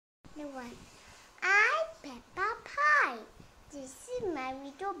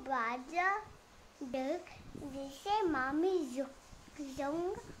brother Dirk. This is Mommy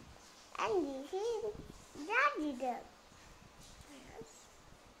Zung. And this is Daddy Dirk.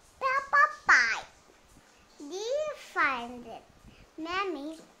 Peppa Pie. Do you find it?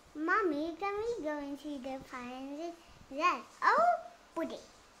 Mommy, can we go and see the find it? Yes. Oh, put it.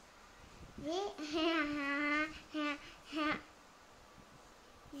 This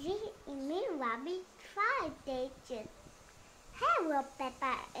is me, Rabbit Fire Station. Hello,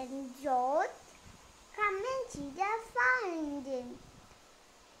 Peppa and George. Come and see the finding.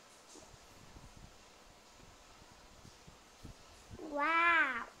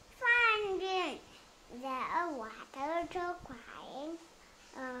 Wow, finding! There are water so crying,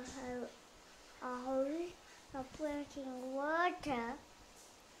 a hose of flirting water,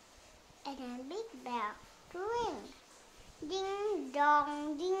 and a big bell to ring. Ding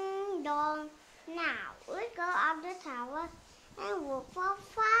dong, ding dong. Now we go up the tower and look for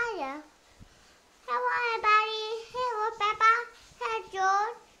fire. Hello, everybody. Hello, Peppa. Hello,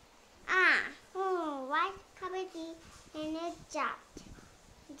 George. White cavity in a jar.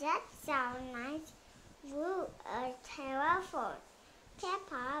 That sounds nice. Blue, a telephone.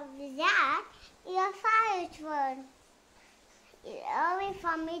 Peppa, that is a fire phone. It's only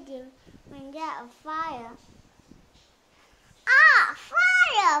for me to when there's a fire. Ah,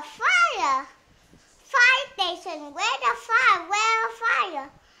 fire, fire! Fire station, where the fire, where the fire?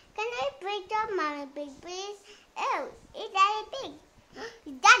 Can I break the Mommy Pig, please? Oh, it's Daddy Pig.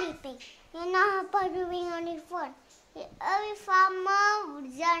 Daddy Pig, you're not doing on the phone. It's only for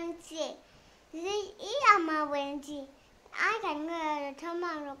emergency. This is emergency. I can go to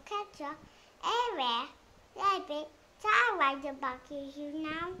tomorrow catch up everywhere. Daddy Pig, try right the bucket you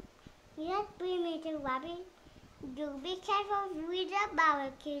now. Just bring me to Rabbit. Do be careful with the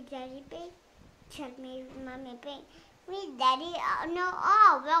barbecue, Daddy Pig. Tell me, Mommy Pig. With Daddy, no,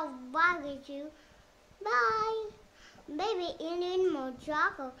 well, barbecue. Bye. Baby, you need more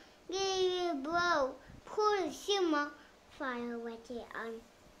chocolate. Give you a blow. Put a simmer. Fire waiting on.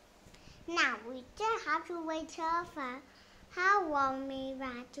 Now, we just have to wait till fire. How long we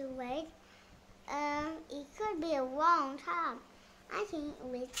have to wait? It could be a long time. I think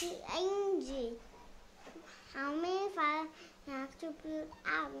with the engine. How many fire have to put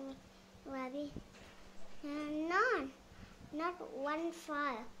out, Rabbit? None. Not one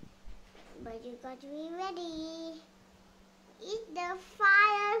fire. But you got to be ready. It's the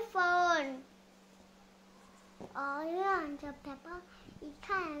fire phone. Oh, you answer, Peppa. You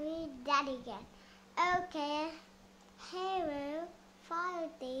can't read that again. Okay. Hello, fire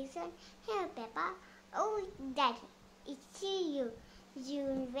station. Hello, Peppa. Oh, Daddy, it's you.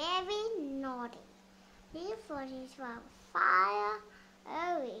 You're very naughty. This phone is for fire.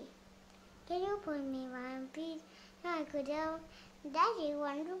 Hurry. Can you put me one, please? No, I couldn't. Daddy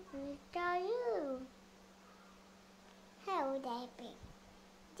wants to tell you. Hello, Daddy.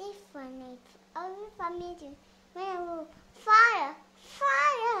 This phone is only for me to fire,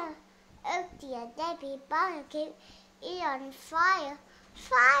 fire. Oh dear, Daddy, barbecue is on fire,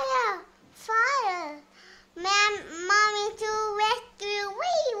 fire, fire. Mommy to rescue,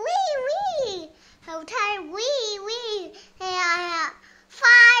 wee. Hotel, wee.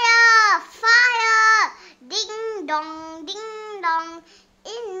 Fire, fire. Ding dong.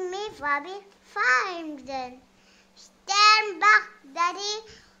 In me, Rabbit, find them. Stand back, Daddy.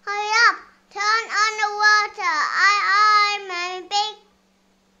 Hurry up. Turn on the water. I, Mommy Pig.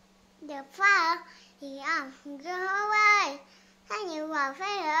 The fire is on. Go away. Can you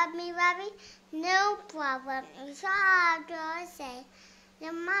help me, Rabbit? No problem. It's all to say.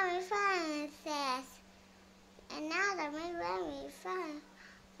 The Mommy Fan says. And now the Mommy Fan.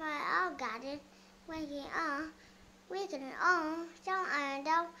 I got it. We can all trong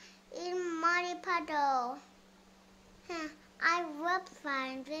đâu in muddy puddle. I will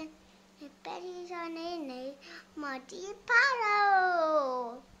find it. Betty's on a muddy puddle.